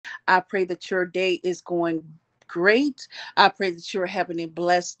I pray that your day is going great. I pray that you're having a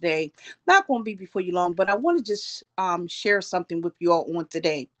blessed day. Not going to be before you long, but I want to just share something with you all on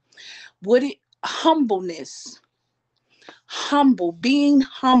today. What it humbleness, humble, being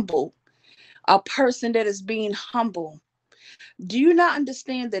humble, a person that is being humble. Do you not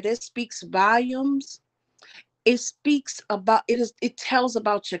understand that it speaks volumes? It speaks about it tells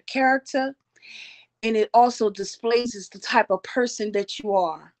about your character, and it also displays the type of person that you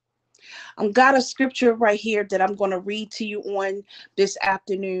are. I've got a scripture right here that I'm going to read to you on this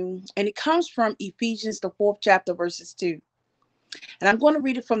afternoon, and it comes from Ephesians, the 4th chapter, verses 2. And I'm going to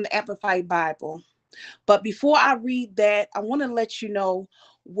read it from the Amplified Bible. But before I read that, I want to let you know,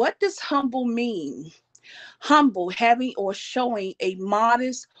 what does humble mean? Humble, having or showing a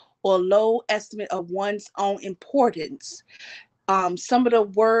modest or low estimate of one's own importance. Some of the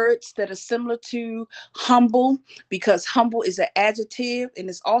words that are similar to humble, because humble is an adjective and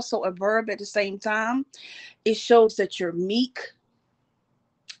it's also a verb at the same time. It shows that you're meek,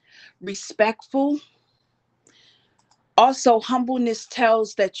 respectful. Also, humbleness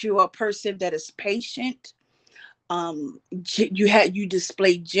tells that you are a person that is patient. You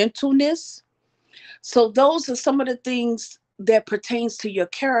display gentleness. So those are some of the things that pertains to your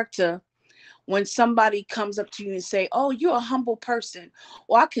character. When somebody comes up to you and say, oh, you're a humble person,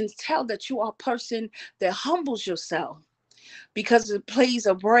 or I can tell that you are a person that humbles yourself, because it plays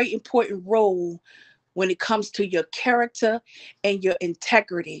a very important role when it comes to your character and your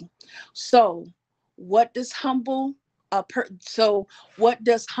integrity. So what does what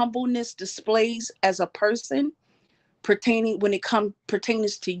does humbleness displays as a person, pertaining when it comes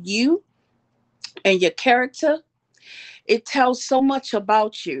pertains to you and your character? It tells so much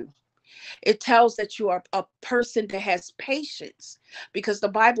about you. It tells that you are a person that has patience, because the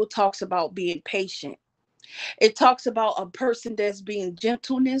Bible talks about being patient. It talks about a person that's being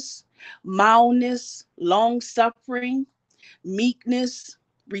gentleness, mildness, long suffering, meekness,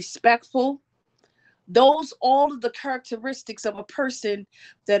 respectful. Those all of the characteristics of a person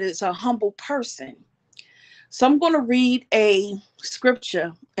that is a humble person. So I'm going to read a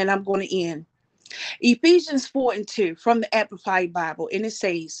scripture and I'm going to end. Ephesians 4 and 2 from the Amplified Bible, and it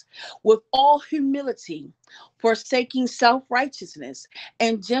says, with all humility, forsaking self righteousness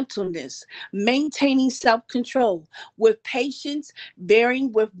and gentleness, maintaining self control, with patience,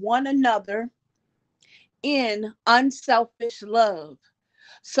 bearing with one another in unselfish love.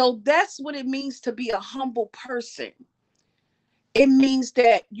 So that's what it means to be a humble person. It means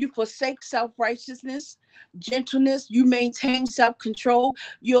that you forsake self righteousness, gentleness, you maintain self control,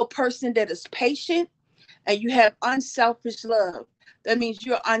 you're a person that is patient, and you have unselfish love. That means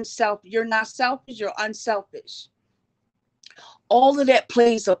you're not selfish, you're unselfish. All of that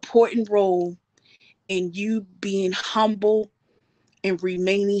plays an important role in you being humble and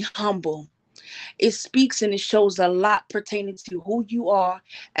remaining humble. It speaks and it shows a lot pertaining to who you are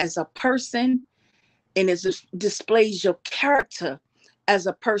as a person, and it displays your character as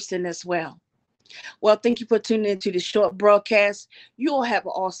a person as well. Well, thank you for tuning into the short broadcast. You all have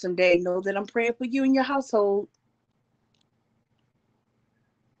an awesome day. Know that I'm praying for you and your household.